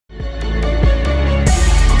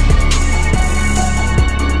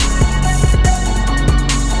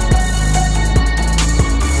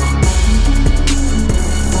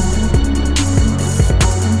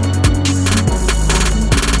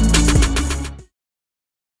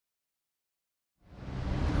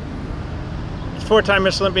four-time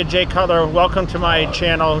Miss Olympia Jay Cutler. Welcome to my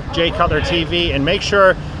channel, Jay Cutler TV, and make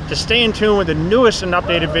sure to stay in tune with the newest and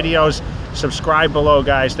updated videos. Subscribe below,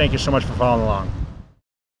 guys. Thank you so much for following along.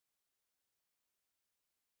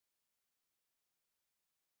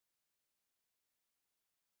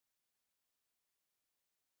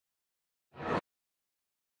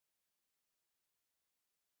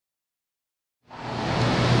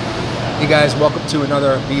 Hey guys, welcome to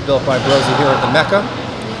another Be Built by Brosie here at the Mecca.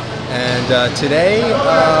 And today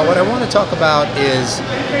what I want to talk about is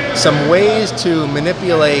some ways to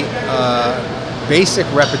manipulate basic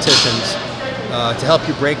repetitions to help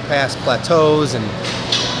you break past plateaus and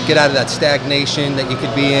get out of that stagnation that you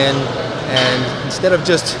could be in. And instead of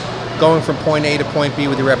just going from point A to point B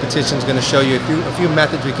with your repetitions, I'm going to show you a few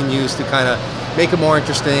methods we can use to kind of make it more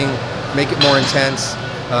interesting, make it more intense,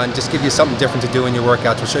 and just give you something different to do in your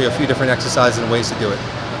workouts. We'll show you a few different exercises and ways to do it.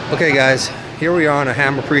 Okay guys, here we are on a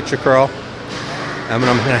hammer preacher curl. And what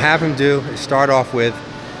I'm going to have him do is start off with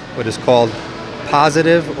what is called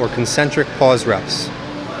positive or concentric pause reps.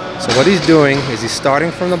 So what he's doing is he's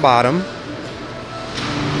starting from the bottom,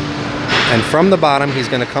 and from the bottom he's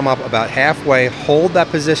going to come up about halfway, hold that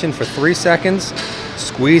position for 3 seconds,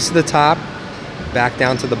 squeeze to the top, back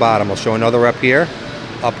down to the bottom. I'll show another rep here.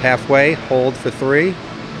 Up halfway, hold for 3,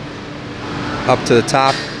 up to the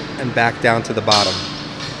top, and back down to the bottom.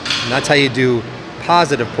 And that's how you do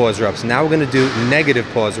positive pause reps. Now we're going to do negative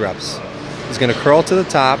pause reps. He's going to curl to the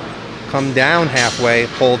top, come down halfway,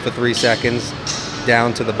 hold for 3 seconds,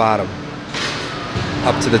 down to the bottom.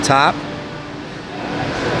 Up to the top,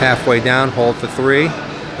 halfway down, hold for 3.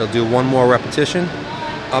 He'll do one more repetition.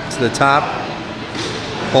 Up to the top,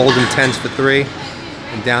 hold intense for 3,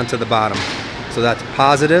 and down to the bottom. So that's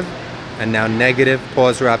positive, and now negative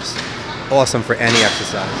pause reps. Awesome for any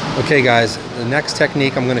exercise. Okay guys, the next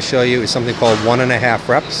technique I'm going to show you is something called 1.5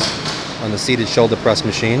 reps on the seated shoulder press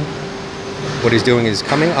machine. What he's doing is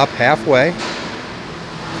coming up halfway,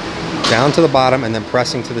 down to the bottom, and then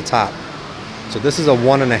pressing to the top. So this is a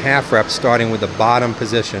 1.5 reps starting with the bottom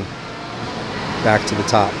position, back to the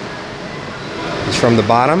top. He's from the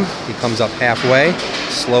bottom, he comes up halfway,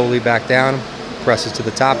 slowly back down, presses to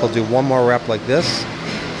the top. He'll do one more rep like this.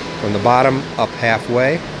 From the bottom, up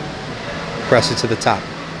halfway, press it to the top.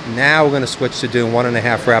 Now we're going to switch to doing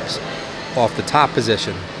 1.5 reps off the top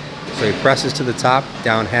position. So he presses to the top,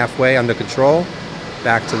 down halfway under control,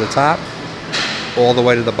 back to the top, all the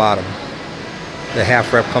way to the bottom. The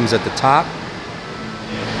half rep comes at the top,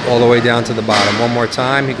 all the way down to the bottom. One more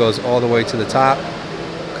time, he goes all the way to the top,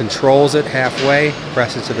 controls it halfway,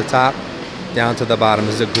 presses to the top, down to the bottom.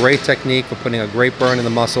 This is a great technique for putting a great burn in the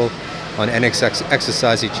muscle on any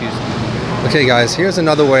exercise he chooses. Okay guys, here's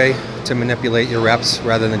another way to manipulate your reps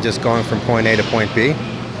rather than just going from point A to point B.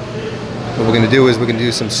 What we're going to do is we're going to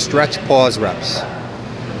do some stretch pause reps.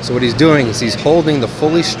 So what he's doing is he's holding the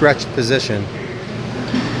fully stretched position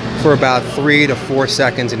for about 3 to 4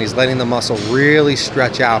 seconds, and he's letting the muscle really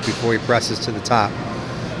stretch out before he presses to the top.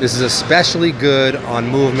 This is especially good on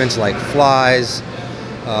movements like flies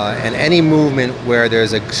and any movement where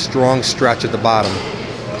there's a strong stretch at the bottom.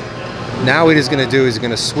 Now what he's going to do is he's going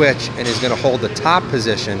to switch, and he's going to hold the top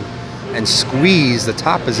position and squeeze the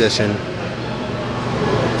top position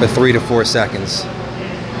for 3 to 4 seconds.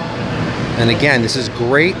 And again, this is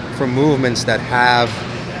great for movements that have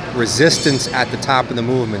resistance at the top of the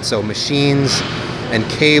movement. So machines and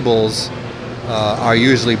cables are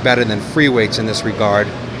usually better than free weights in this regard.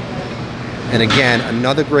 And again,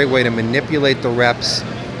 another great way to manipulate the reps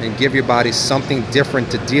and give your body something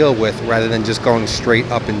different to deal with rather than just going straight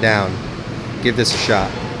up and down. Give this a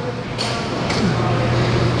shot.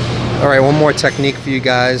 All right, one more technique for you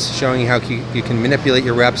guys, showing you how you can manipulate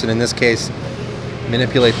your reps, and in this case,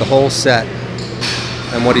 manipulate the whole set.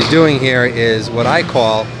 And what he's doing here is what I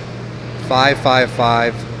call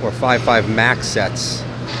 5-5-5 or 5-5 max sets,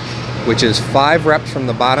 which is 5 reps from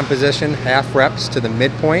the bottom position, half reps to the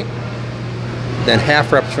midpoint, then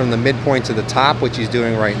half reps from the midpoint to the top, which he's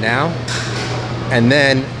doing right now, and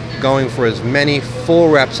then going for as many full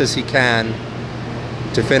reps as he can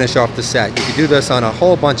to finish off the set. You can do this on a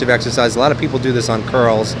whole bunch of exercises. A lot of people do this on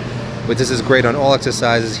curls, but this is great on all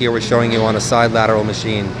exercises. Here we're showing you on a side lateral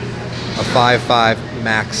machine, a 5-5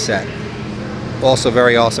 max set. Also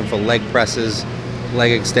very awesome for leg presses,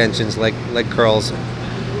 leg extensions, leg curls,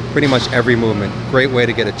 pretty much every movement. Great way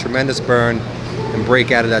to get a tremendous burn and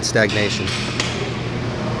break out of that stagnation.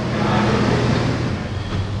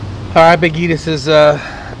 All right, Big E, this is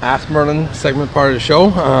Ask Merlin segment part of the show.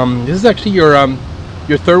 This is actually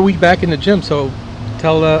your 3rd week back in the gym, so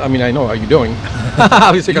tell, I mean, I know how you're doing,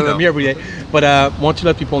 obviously because I'm here every day, but why don't you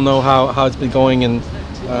let people know how it's been going. And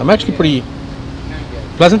I'm actually pretty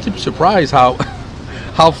pleasantly surprised how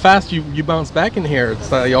how fast you bounce back in here.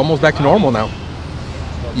 It's you're almost back to normal now.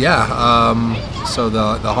 Yeah. So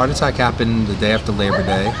the heart attack happened the day after Labor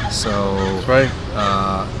Day. So That's right.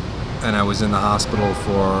 And I was in the hospital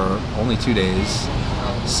for only 2 days.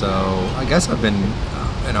 So I guess I've been,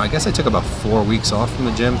 I guess I took about 4 weeks off from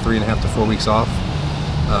the gym, 3.5 to 4 weeks off,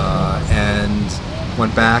 and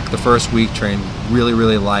went back. The first week, trained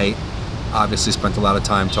really light. Obviously spent a lot of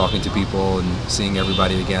time talking to people and seeing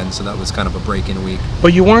everybody again, so that was kind of a break-in week.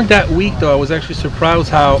 But you weren't that weak, though. I was actually surprised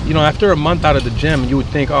how, after a month out of the gym, you would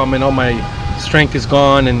think, oh man, all my strength is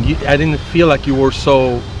gone, and I didn't feel like you were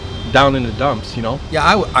so down in the dumps,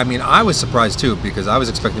 Yeah, I mean, I was surprised too, because I was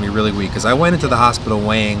expecting to be really weak, because I went into the hospital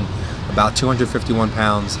weighing about 251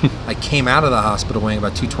 pounds. I came out of the hospital weighing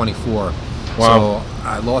about 224. Wow. So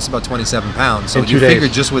I lost about 27 pounds. So In 2 you days. figure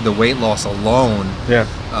just with the weight loss alone, Yeah.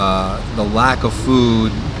 The lack of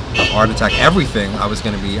food, the heart attack, everything, I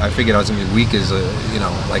figured I was going to be weak as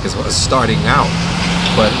as starting out.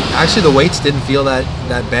 But actually the weights didn't feel that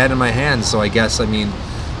bad in my hands. So I guess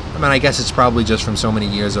it's probably just from so many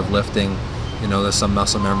years of lifting. There's some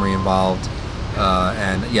muscle memory involved.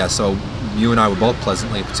 And yeah, so you and I were both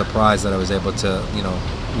pleasantly surprised that I was able to,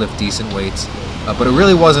 lift decent weights. But it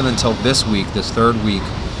really wasn't until this third week,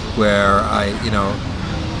 where it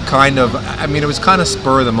was kind of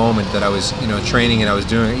spur of the moment that I was, training, and I was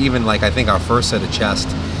doing even I think our first set of chest.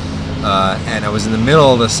 And I was in the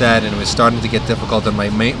middle of the set, and it was starting to get difficult, and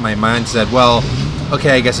my mind said, well,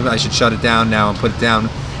 okay, I guess I should shut it down now and put it down.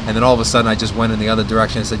 And then all of a sudden I just went in the other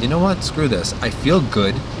direction and said, you know what, screw this. I feel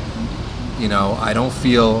good. I don't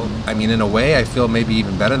feel, in a way, I feel maybe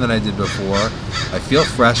even better than I did before. I feel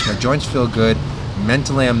fresh. My joints feel good.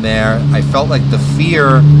 Mentally, I'm there. I felt like the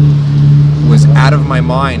fear was out of my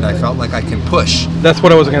mind. I felt like I can push. That's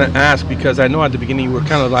what I was going to ask, because I know at the beginning you were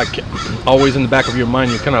kind of always in the back of your mind,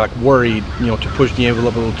 you're kind of worried, to push the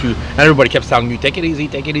envelope a little too. And everybody kept telling you, take it easy,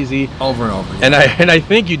 over and over. Yeah. And I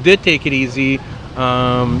think you did take it easy.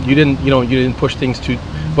 You didn't push things too.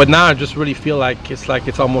 But now I just really feel like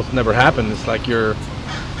it's almost never happened. It's like you're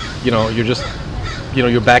just,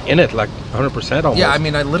 you're back in it 100% almost. Yeah, I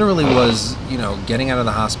literally was, getting out of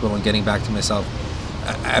the hospital and getting back to myself.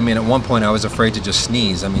 At one point I was afraid to just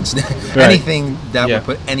sneeze. Right. Anything that would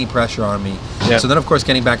put any pressure on me. Yeah. So then, of course,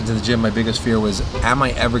 getting back into the gym, my biggest fear was, am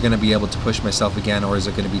I ever going to be able to push myself again, or is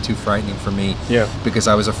it going to be too frightening for me? Yeah. Because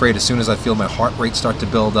I was afraid as soon as I feel my heart rate start to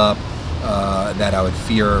build up, that I would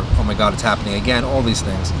fear, oh my God, it's happening again, all these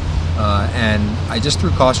things. And I just threw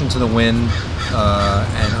caution to the wind,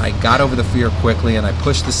 and I got over the fear quickly, and I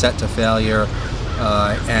pushed the set to failure,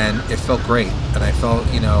 and it felt great. And I felt,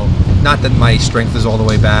 not that my strength is all the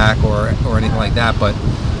way back or anything like that, but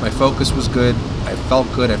my focus was good. I felt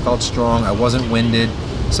good. I felt strong. I wasn't winded.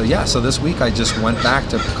 So yeah, so this week I just went back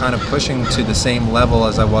to kind of pushing to the same level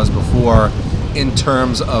as I was before, in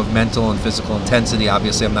terms of mental and physical intensity.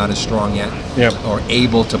 Obviously I'm not as strong yet, or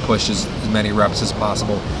able to push as many reps as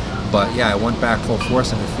possible. But yeah, I went back full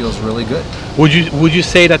force, and it feels really good. Would you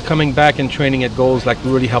say that coming back and training at Goals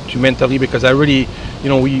really helped you mentally? Because I really,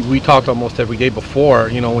 we talked almost every day before,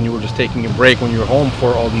 when you were just taking a break, when you were home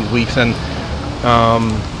for all these weeks, and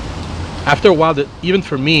after a while, even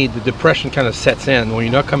for me, the depression kind of sets in when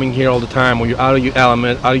you're not coming here all the time, when you're out of your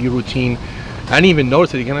element, out of your routine. I didn't even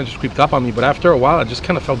notice it. It kind of just creeped up on me. But after a while, I just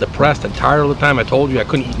kind of felt depressed and tired all the time. I told you I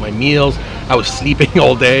couldn't eat my meals. I was sleeping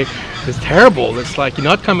all day. It's terrible. It's like you're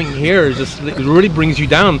not coming here. It really brings you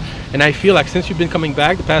down. And I feel like since you've been coming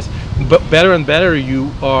back the past, better and better you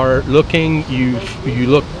are looking. You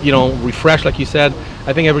look, refreshed, like you said.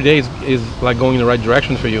 I think every day is like going in the right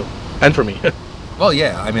direction for you and for me. Well,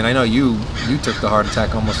 yeah. I know you took the heart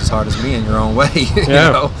attack almost as hard as me in your own way.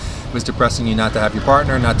 Yeah. It was depressing you not to have your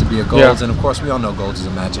partner, not to be at Gold's, and of course we all know Gold's is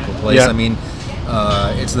a magical place. Yeah.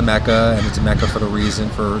 It's the Mecca, and it's a Mecca for the reason,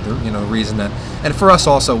 reason that, and for us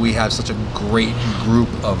also, we have such a great group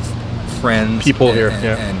of friends, people here,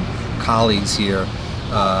 and colleagues here,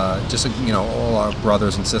 all our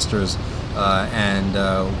brothers and sisters, we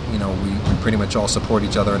pretty much all support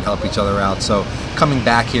each other and help each other out. So coming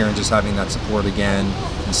back here and just having that support again,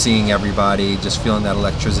 and seeing everybody, just feeling that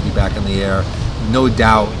electricity back in the air, no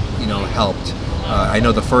doubt, helped. I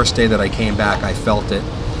know the first day that I came back, I felt it,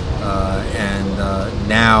 and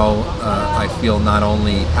now I feel not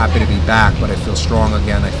only happy to be back, but I feel strong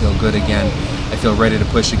again. I feel good again. I feel ready to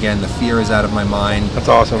push again. The fear is out of my mind. That's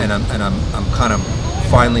awesome. And I'm kind of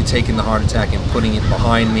finally taking the heart attack and putting it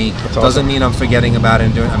behind me. That's Doesn't awesome. mean I'm forgetting about it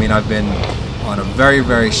and doing. I've been on a very,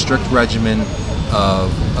 very strict regimen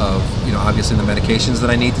of obviously the medications that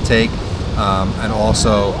I need to take. and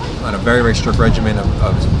also on a very, very strict regimen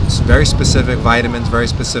of very specific vitamins, very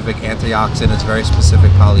specific antioxidants, very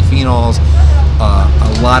specific polyphenols,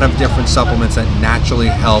 a lot of different supplements that naturally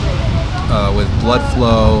help with blood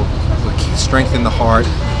flow, strengthen the heart,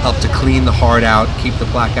 help to clean the heart out, keep the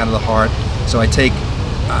plaque out of the heart. So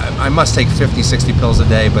I must take 50, 60 pills a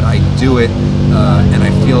day, but I do it and I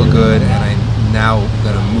feel good, and I'm now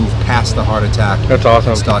going to move past the heart attack. That's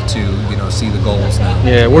awesome. And start to, see the goals now.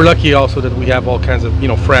 Yeah, we're lucky also that we have all kinds of,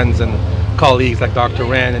 friends and colleagues like Dr.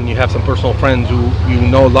 Rand, and you have some personal friends who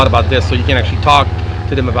know a lot about this, so you can actually talk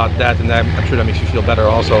to them about that, and I'm sure that makes you feel better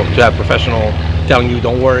also, to have professional telling you,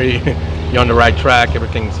 don't worry, you're on the right track,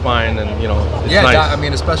 everything's fine, and it's yeah,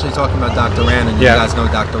 nice. Especially talking about Dr. Rand, and you guys know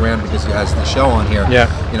Dr. Rand because he has the show on here. Yeah.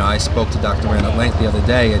 I spoke to Dr. Rand at length the other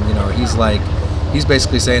day, and he's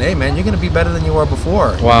basically saying, hey man, you're going to be better than you were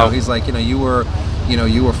before. Wow. He's like, you were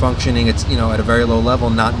functioning at at a very low level,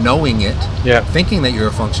 not knowing it, thinking that you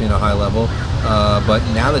were functioning at a high level, but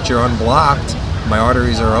now that you're unblocked, my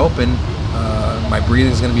arteries are open, my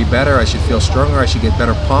breathing is going to be better, I should feel stronger, I should get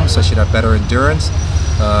better pumps, I should have better endurance.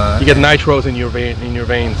 You get nitros in your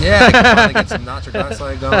veins. Yeah, I can finally get some nitric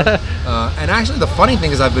oxide going. And actually, the funny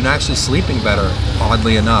thing is I've been actually sleeping better,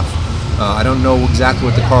 oddly enough. I don't know exactly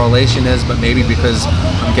what the correlation is, but maybe because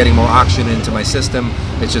I'm getting more oxygen into my system,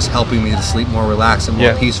 it's just helping me to sleep more relaxed and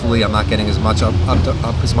more peacefully. I'm not getting as much up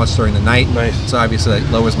as much during the night. Nice. So obviously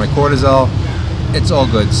that lowers my cortisol. It's all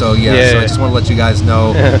good. So so I just want to let you guys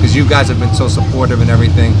know, because you guys have been so supportive and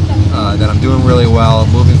everything, that I'm doing really well,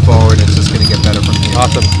 moving forward. It's just going to get better from here.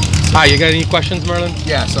 Awesome. Hi, you got any questions, Merlin?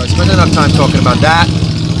 Yeah, so I spent enough time talking about that.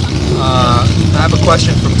 I have a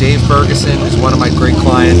question from Dave Ferguson, who's one of my great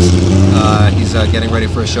clients. He's getting ready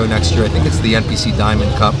for a show next year. I think it's the NPC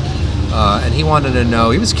Diamond Cup. And he wanted to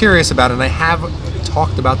know, he was curious about it, and I have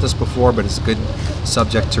talked about this before, but it's a good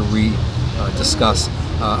subject to discuss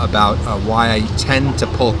about why I tend to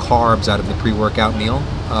pull carbs out of the pre-workout meal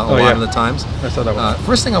a lot of the times. I saw that one.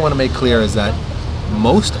 First thing I want to make clear is that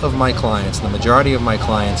most of my clients, the majority of my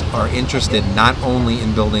clients, are interested not only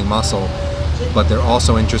in building muscle, but they're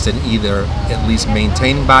also interested in either at least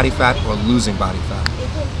maintaining body fat or losing body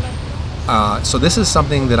fat. So this is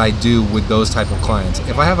something that I do with those type of clients.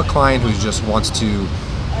 If I have a client who just wants to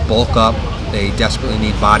bulk up, they desperately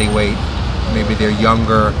need body weight, maybe they're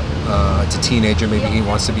younger, it's a teenager, maybe he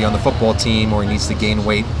wants to be on the football team or he needs to gain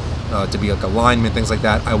weight to be like a lineman, things like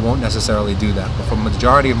that, I won't necessarily do that. But for the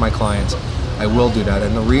majority of my clients, I will do that.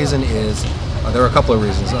 And the reason is, there are a couple of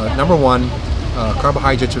reasons. Number one,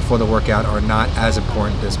 carbohydrates before the workout are not as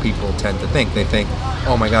important as people tend to think. They think,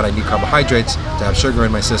 oh my God, I need carbohydrates to have sugar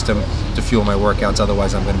in my system to fuel my workouts,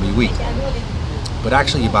 otherwise I'm going to be weak. But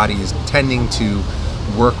actually your body is tending to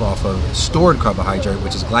work off of stored carbohydrate,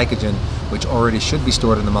 which is glycogen, which already should be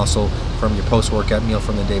stored in the muscle from your post-workout meal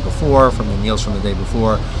from the day before, from your meals from the day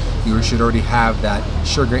before. You should already have that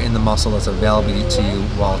sugar in the muscle that's available to you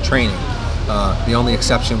while training. The only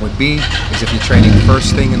exception would be is if you're training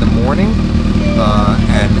first thing in the morning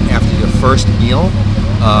and after your first meal.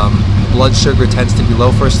 Blood sugar tends to be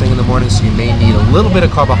low first thing in the morning, so you may need a little bit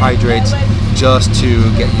of carbohydrates just to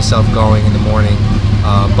get yourself going in the morning.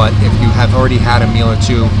 But if you have already had a meal or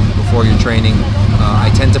two before your training,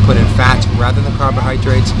 I tend to put in fat rather than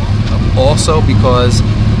carbohydrates. Also because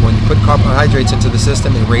when you put carbohydrates into the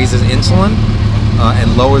system, it raises insulin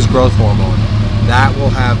and lowers growth hormone. That will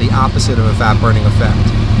have the opposite of a fat burning effect.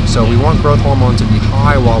 So we want growth hormone to be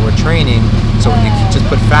high while we're training, so when you just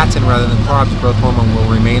put fats in rather than carbs, growth hormone will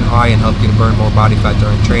remain high and help you to burn more body fat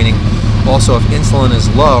during training. Also, if insulin is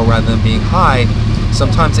low rather than being high,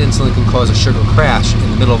 sometimes insulin can cause a sugar crash in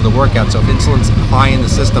the middle of the workout. So if insulin's high in the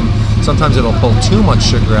system, sometimes it'll pull too much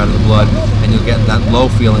sugar out of the blood and you'll get that low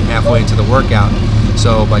feeling halfway into the workout.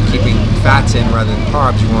 So by keeping fats in rather than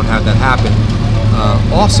carbs, you won't have that happen.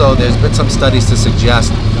 Also, there's been some studies to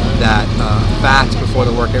suggest that fats before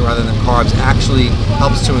the workout rather than carbs actually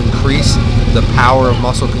helps to increase the power of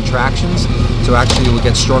muscle contractions. So actually you will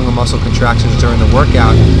get stronger muscle contractions during the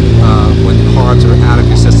workout when the carbs are out of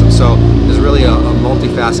your system. So there's really a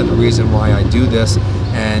multifaceted reason why I do this,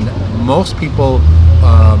 and most people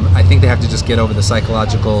I think they have to just get over the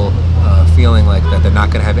psychological feeling like that they're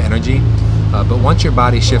not going to have energy. But once your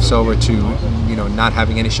body shifts over to not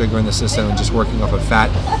having any sugar in the system and just working off of fat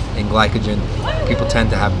and glycogen, people tend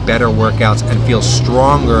to have better workouts and feel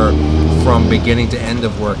stronger from beginning to end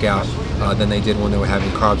of workout than they did when they were having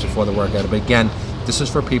carbs before the workout. But again, this is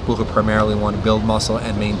for people who primarily want to build muscle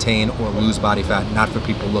and maintain or lose body fat, not for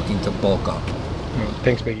people looking to bulk up.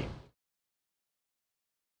 Thanks, Biggie.